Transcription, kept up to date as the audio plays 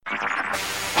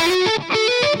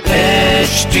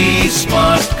HD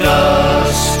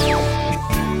Smartcast.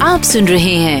 आप सुन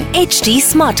रहे हैं HD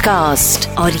Smartcast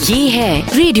और ये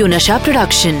है रेडियो नशा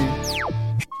प्रोडक्शन।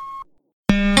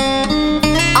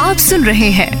 आप सुन रहे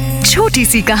हैं छोटी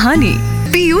सी कहानी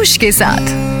पीयूष के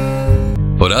साथ।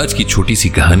 और आज की छोटी सी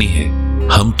कहानी है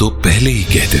हम तो पहले ही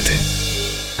कहते थे।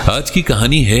 आज की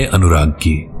कहानी है अनुराग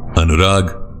की।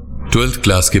 अनुराग 12th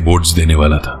क्लास के बोर्ड्स देने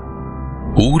वाला था।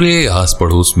 पूरे आस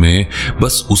पड़ोस में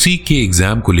बस उसी के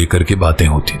एग्जाम को लेकर के बातें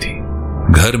होती थी।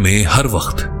 घर में हर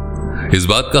वक्त इस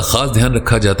बात का खास ध्यान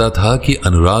रखा जाता था कि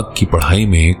अनुराग की पढ़ाई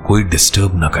में कोई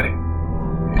डिस्टर्ब ना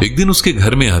करे। एक दिन उसके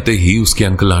घर में आते ही उसके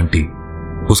अंकल आंटी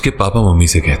उसके पापा मम्मी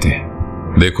से कहते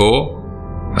हैं, देखो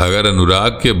अगर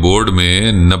अनुराग के बोर्ड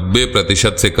में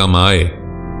 90% से कम आए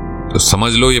तो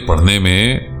समझ लो ये पढ़ने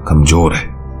में कमजोर है।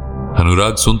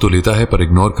 अनुराग सुन तो लेता है पर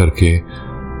इग्नोर करके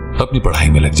अपनी पढ़ाई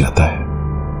में लग जाता है।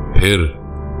 फिर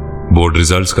बोर्ड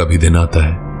रिजल्ट्स का भी दिन आता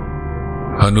है।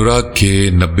 अनुराग के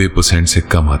 90% से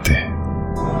कम आते हैं,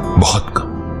 बहुत कम।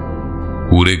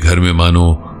 पूरे घर में मानो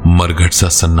मरघट सा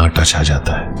सन्नाटा छा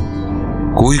जाता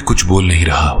है। कोई कुछ बोल नहीं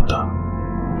रहा होता,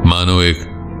 मानो एक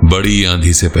बड़ी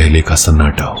आंधी से पहले का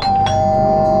सन्नाटा हो।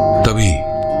 तभी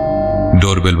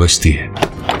डोरबेल बजती है।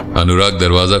 अनुराग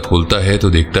दरवाजा खोलता है तो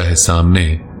देखता है सामने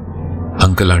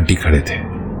अंकल आंटी खड़े थे।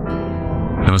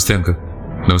 नमस्ते अंकल।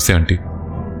 नमस्ते आंटी।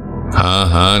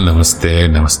 हाँ नमस्ते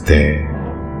नमस्ते।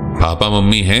 पापा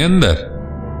मम्मी हैं अंदर?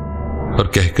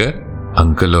 और कहकर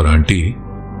अंकल और आंटी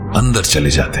अंदर चले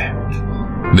जाते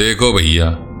हैं। देखो भैया,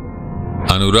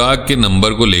 अनुराग के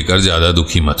नंबर को लेकर ज्यादा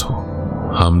दुखी मत हो।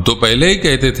 हम तो पहले ही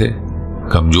कहते थे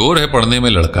कमजोर है पढ़ने में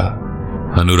लड़का।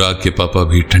 अनुराग के पापा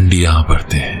भी ठंडी आंख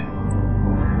भरते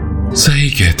हैं। सही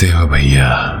कहते हो भैया,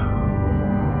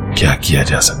 क्या किया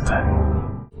जा सकता है।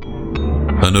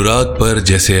 अनुराग पर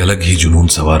जैसे अलग ही जुनून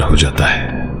सवार हो जाता है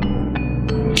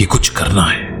कि कुछ करना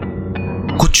है,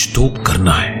 कुछ तो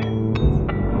करना है।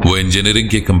 वो इंजीनियरिंग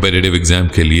के कंपेटिटिव एग्जाम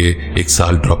के लिए 1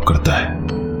 साल ड्रॉप करता है।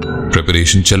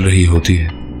 प्रिपरेशन चल रही होती है।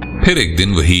 फिर एक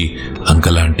दिन वही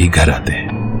अंकल आंटी घर आते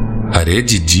हैं। अरे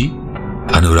जिज्जी,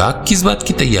 अनुराग किस बात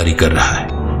की तैयारी कर रहा है?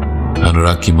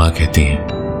 अनुराग की मां कहती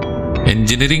है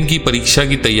इंजीनियरिंग की परीक्षा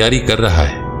की तैयारी कर रहा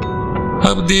है।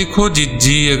 अब देखो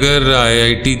जिज्जी, अगर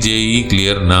IIT JEE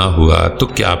क्लियर ना हुआ तो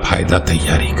क्या फायदा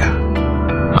तैयारी का।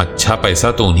 अच्छा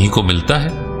पैसा तो उन्हीं को मिलता है,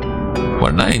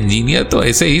 वरना इंजीनियर तो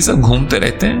ऐसे ही सब घूमते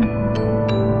रहते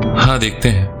हैं। हाँ देखते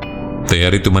हैं,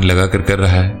 तैयारी तो मन लगा कर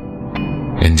रहा है।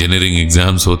 इंजीनियरिंग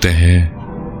एग्जाम्स होते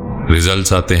हैं,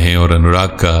 रिजल्ट्स आते हैं और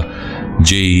अनुराग का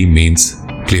JEE मेंस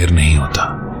क्लियर नहीं होता।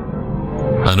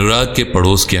 अनुराग के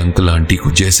पड़ोस के अंकल आंटी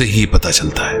को जैसे ही पता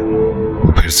चलता है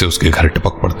वो फिर से उसके घर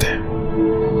टपक पड़ते हैं।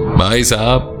 भाई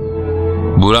साहब,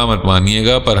 बुरा मत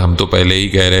मानिएगा पर हम तो पहले ही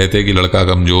कह रहे थे कि लड़का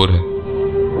कमजोर है।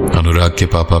 अनुराग के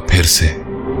पापा फिर से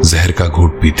जहर का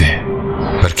घूंट पीते हैं,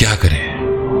 पर क्या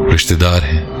करें, रिश्तेदार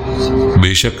हैं।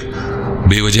 बेशक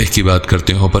बेवजह की बात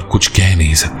करते हो पर कुछ कह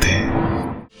नहीं सकते।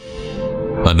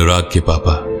 अनुराग के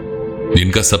पापा,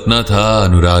 जिनका सपना था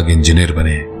अनुराग इंजीनियर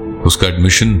बने, उसका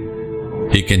एडमिशन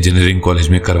एक इंजीनियरिंग कॉलेज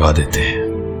में करवा देते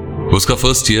हैं। उसका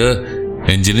फर्स्ट ईयर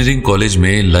इंजीनियरिंग कॉलेज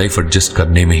में लाइफ एडजस्ट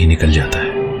करने में ही निकल जाता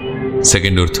है।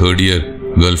 2nd और 3rd ईयर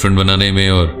गर्लफ्रेंड बनाने में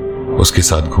और उसके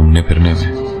साथ घूमने फिरने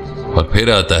में। और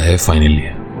फिर आता है फाइनल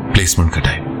ईयर, प्लेसमेंट का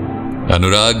टाइम।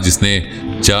 अनुराग जिसने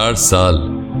 4 साल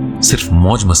सिर्फ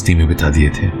मौज मस्ती में बिता दिए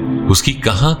थे, उसकी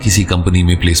कहां किसी कंपनी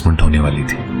में प्लेसमेंट होने वाली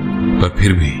थी। पर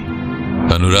फिर भी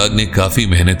अनुराग ने काफी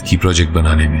मेहनत की प्रोजेक्ट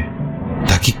बनाने में,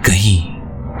 ताकि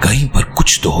कहीं पर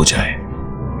कुछ तो हो जाए।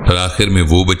 और आखिर में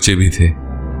वो बच्चे भी थे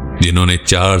जिन्होंने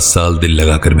 4 साल दिल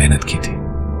लगाकर मेहनत की थी।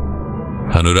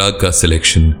 अनुराग का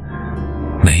सिलेक्शन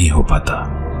नहीं हो पाता।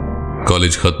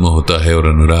 कॉलेज खत्म होता है और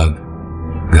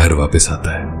अनुराग घर वापस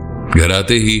आता है। घर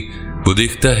आते ही वो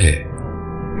देखता है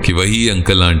कि वही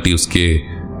अंकल आंटी उसके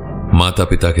माता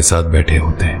पिता के साथ बैठे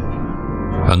होते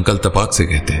हैं। अंकल तपाक से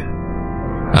कहते हैं,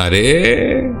 अरे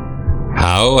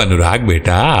आओ अनुराग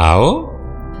बेटा आओ।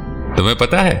 तुम्हें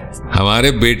पता है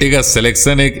हमारे बेटे का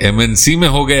सिलेक्शन एक MNC में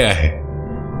हो गया है।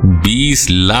 20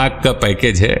 लाख का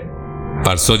पैकेज है,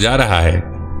 परसों जा रहा है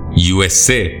US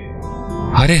से।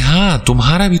 अरे हाँ,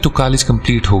 तुम्हारा भी तो कॉलेज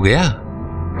कंप्लीट हो गया,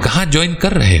 कहाँ ज्वाइन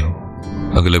कर रहे हो?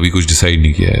 अगला भी कुछ डिसाइड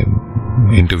नहीं किया है,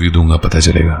 इंटरव्यू दूंगा पता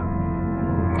चलेगा।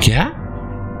 क्या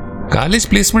कॉलेज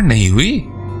प्लेसमेंट नहीं हुई?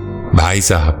 भाई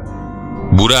साहब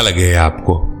बुरा लगे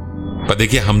आपको, पर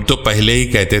देखिए हम तो पहले ही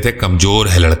कहते थे कमजोर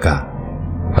है लड़का।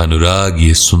 अनुराग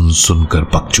ये सुन कर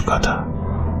पक चुका था।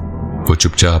 वो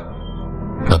चुपचाप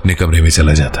अपने कमरे में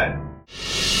चला जाता है।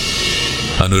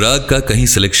 अनुराग का कहीं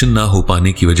सिलेक्शन ना हो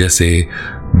पाने की वजह से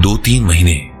 2-3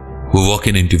 महीने वो वॉक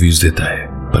इन इंटरव्यूज देता है,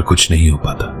 पर कुछ नहीं हो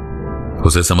पाता।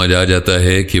 उसे समझ आ जाता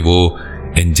है कि वो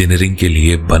इंजीनियरिंग के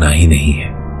लिए बना ही नहीं है।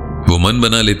 वो मन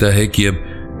बना लेता है कि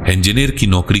अब इंजीनियर की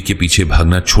नौकरी के पीछे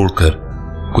भागना छोड़कर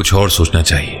कुछ और सोचना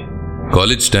चाहिए।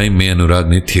 कॉलेज टाइम में अनुराग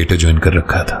ने थिएटर ज्वाइन कर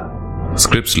रखा था,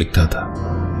 स्क्रिप्ट्स लिखता था।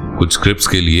 कुछ स्क्रिप्ट्स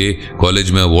के लिए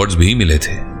कॉलेज में अवार्ड्स भी मिले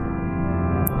थे।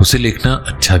 उसे लिखना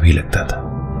अच्छा भी लगता था।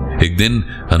 एक दिन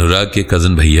अनुराग के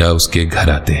कजन भैया उसके घर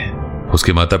आते हैं।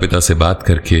 उसके माता पिता से बात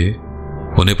करके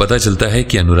उन्हें पता चलता है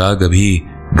कि अनुराग अभी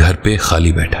घर पे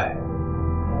खाली बैठा है।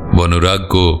 वो अनुराग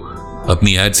को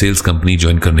अपनी एड सेल्स कंपनी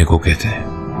ज्वाइन करने को कहते हैं।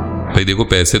 भाई देखो,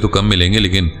 पैसे तो कम मिलेंगे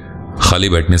लेकिन खाली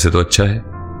बैठने से तो अच्छा है।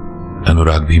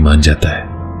 अनुराग भी मान जाता है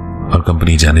और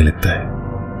कंपनी जाने लगता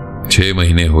है। 6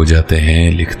 महीने हो जाते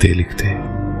हैं लिखते लिखते।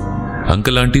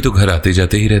 अंकल आंटी तो घर आते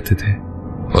जाते ही रहते थे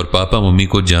और पापा मम्मी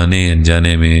को जाने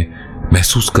अनजाने में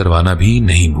महसूस करवाना भी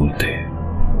नहीं भूलते।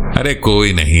 अरे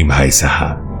कोई नहीं भाई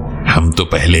साहब, हम तो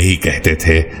पहले ही कहते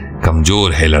थे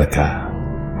कमजोर है लड़का,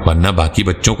 वरना बाकी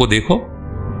बच्चों को देखो,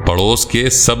 पड़ोस के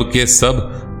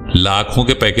सब लाखों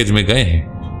के पैकेज में गए हैं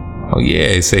और ये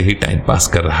ऐसे ही टाइम पास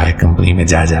कर रहा है कंपनी में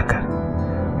जा जाकर।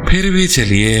 फिर भी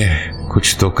चलिए,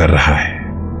 कुछ तो कर रहा है।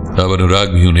 अब अनुराग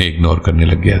भी उन्हें इग्नोर करने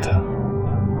लग गया था।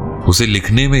 उसे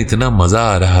लिखने में इतना मजा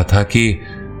आ रहा था कि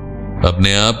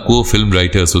अपने आप को फिल्म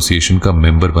राइटर एसोसिएशन का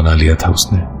मेंबर बना लिया था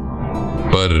उसने।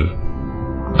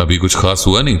 पर अभी कुछ खास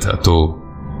हुआ नहीं था, तो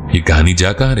ये कहानी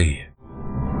जा कहां रही है।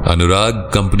 अनुराग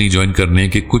कंपनी ज्वाइन करने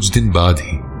के कुछ दिन बाद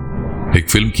ही एक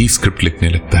फिल्म की स्क्रिप्ट लिखने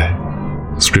लगता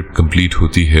है। स्क्रिप्ट कंप्लीट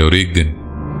होती है और एक दिन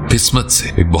किस्मत से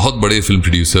एक बहुत बड़े फिल्म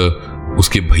प्रोड्यूसर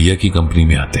उसके भैया की कंपनी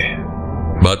में आते हैं।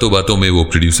 बातों बातों में वो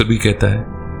प्रोड्यूसर भी कहता है,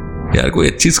 यार कोई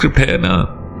अच्छी स्क्रिप्ट है ना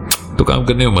तो काम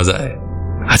करने में मजा है,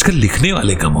 आजकल लिखने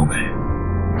वाले कम हो गए।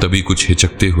 तभी कुछ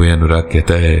हिचकते हुए अनुराग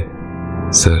कहता है,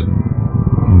 सर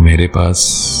मेरे पास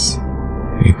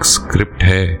एक स्क्रिप्ट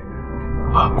है,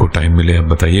 आपको टाइम मिले आप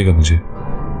बताइएगा मुझे।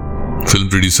 फिल्म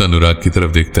प्रोड्यूसर अनुराग की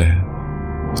तरफ देखता है,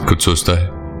 कुछ सोचता है,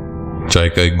 चाय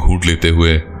का एक घूंट लेते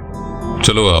हुए,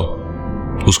 चलो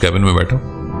आओ उस कैबिन में बैठो,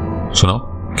 सुनाओ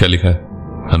क्या लिखा है।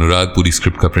 अनुराग पूरी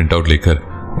स्क्रिप्ट का प्रिंट आउट लेकर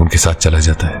उनके साथ चला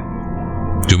जाता है।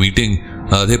 जो मीटिंग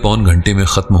आधे पौन घंटे में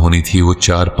खत्म होनी थी वो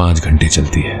 4-5 घंटे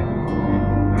चलती है।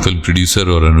 फिल्म प्रोड्यूसर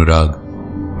और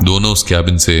अनुराग दोनों उस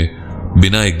कैबिन से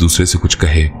बिना एक दूसरे से कुछ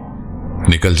कहे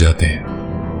निकल जाते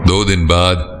हैं। 2 दिन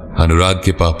बाद अनुराग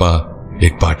के पापा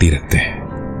एक पार्टी रखते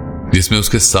हैं जिसमें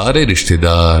उसके सारे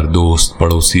रिश्तेदार, दोस्त,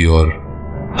 पड़ोसी और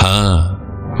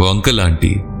हाँ वो अंकल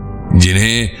आंटी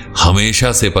जिन्हें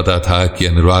हमेशा से पता था कि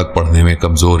अनुराग पढ़ने में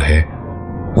कमजोर है,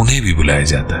 उन्हें भी बुलाया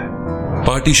जाता है।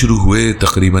 पार्टी शुरू हुए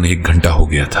तकरीबन 1 घंटा हो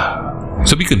गया था।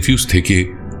 सभी कंफ्यूज थे कि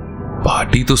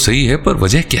पार्टी तो सही है पर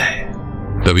वजह क्या है।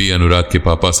 तभी अनुराग के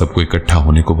पापा सबको इकट्ठा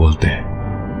होने को बोलते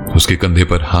हैं। उसके कंधे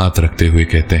पर हाथ रखते हुए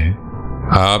कहते हैं,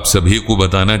 आप सभी को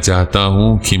बताना चाहता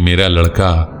हूं कि मेरा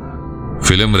लड़का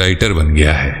फिल्म राइटर बन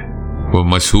गया है। वो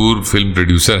मशहूर फिल्म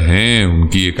प्रोड्यूसर हैं,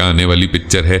 उनकी एक आने वाली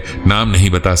पिक्चर है, नाम नहीं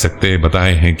बता सकते,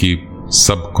 बताए हैं कि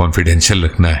सब कॉन्फिडेंशियल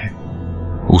रखना है।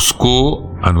 उसको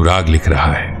अनुराग लिख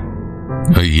रहा है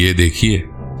और ये देखिए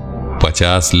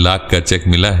 50 लाख का चेक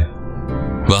मिला है।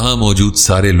 वहां मौजूद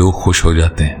सारे लोग खुश हो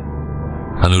जाते हैं,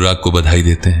 अनुराग को बधाई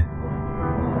देते हैं।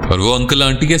 और वो अंकल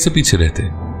आंटी कैसे पीछे रहते,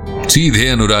 सीधे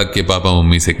अनुराग के पापा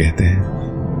मम्मी से कहते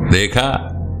हैं, देखा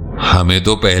हमें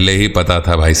तो पहले ही पता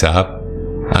था भाई साहब,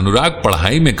 अनुराग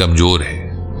पढ़ाई में कमजोर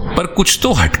है पर कुछ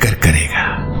तो हटकर करेगा।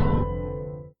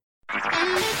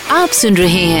 आप सुन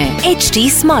रहे हैं HD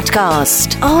स्मार्ट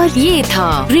कास्ट और ये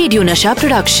था रेडियो नशा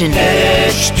प्रोडक्शन।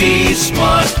 HD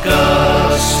smart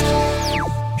cast.